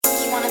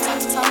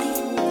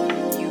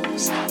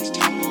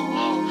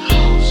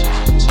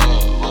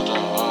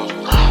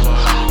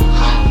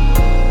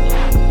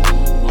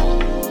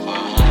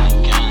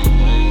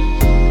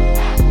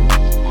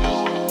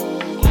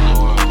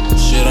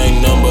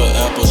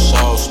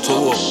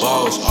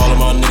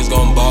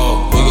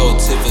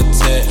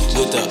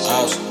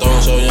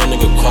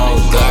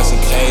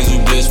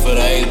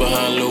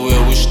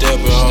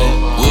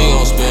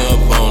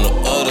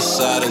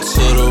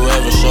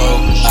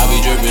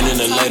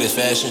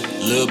action.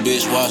 Little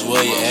bitch, watch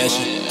where you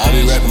action. I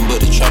be rapping,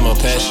 but they try my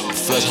passion.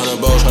 Flush 100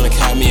 bros tryna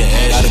cop me an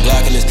ass. Got a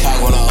Glock in his cock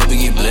when I up and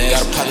get blasted.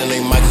 Got a partner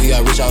named Michael, he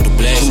got rich out the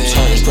blast. 2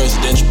 turns,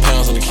 presidential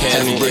pounds on the cash.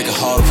 Had me break a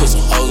hard to put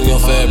some hoes in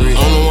your fabric.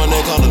 I'm the one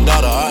they call the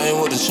daughter, I ain't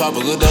with the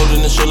chopper. Good dope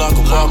in the shit like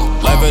a popper.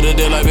 Life at the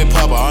day like Big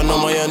Papa. I know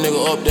my young nigga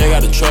up there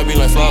got a trap be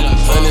like Flopper.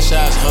 100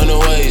 shots, 100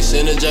 ways,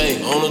 send a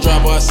J. On the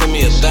drop, I send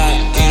me a thigh.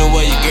 Either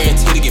way, you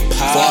guaranteed to get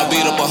power. Before I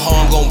beat up a hoe,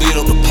 I'm gon' beat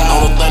up the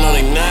power. On the thing on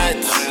they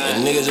nuts.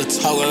 And niggas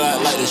just talk a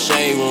lot like the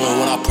shade room.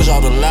 When I push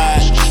out the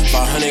light,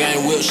 500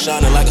 ain't whip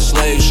shining like a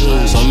slave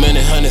shoe. So many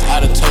hundreds, I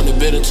done turned the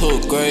bit into a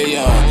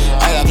graveyard.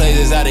 I got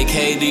places out of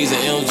KDs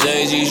and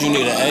MJGs, you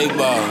need an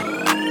A-ball.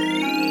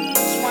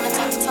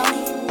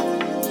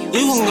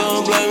 You can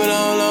go and blame it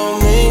all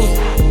on me.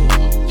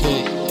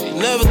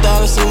 Never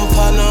thought I'd see my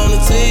partner on the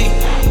T.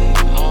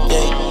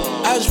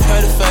 I just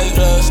pray the fake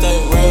love stay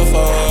real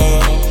for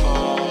her.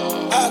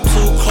 I'm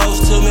too close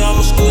to me,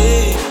 I'ma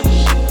squeeze.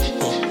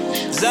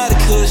 Exotic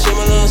cushion,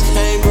 my lungs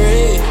can't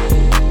breathe.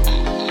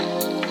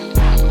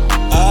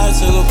 I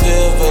took a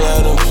pill for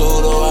that and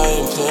Pluto, I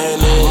ain't playing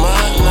it.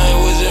 My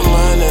language and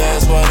money,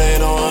 that's why they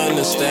don't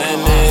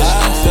understand it.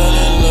 I fell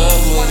in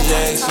love with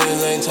Jackson,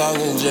 ain't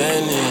talking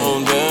Jenny.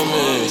 I'm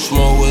damaged,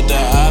 smoke with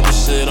the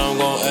opposite, I'm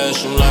gon'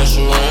 ash him like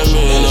ceramic.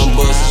 And I'm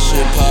bustin'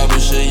 shit,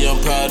 poppin' shit,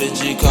 young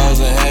prodigy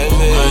causing havoc.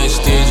 I ain't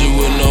stingy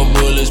with no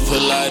bullets,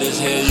 polite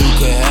as hell, you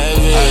could have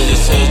it. I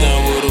just touched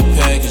down with a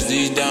package,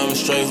 these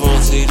diamonds straight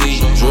from TD.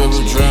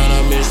 Dribble drown,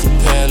 I missed the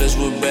palace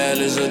with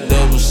ballads of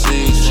double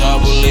C.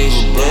 Chopper leave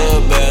a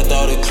bloodbath,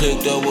 thought it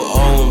clicked up with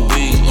O and B.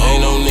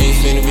 Ain't no need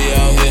finna be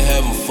out here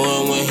having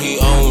fun when he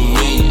own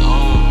me.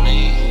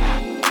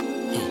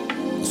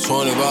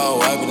 20 ball,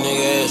 wipe a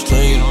nigga ass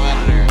clean.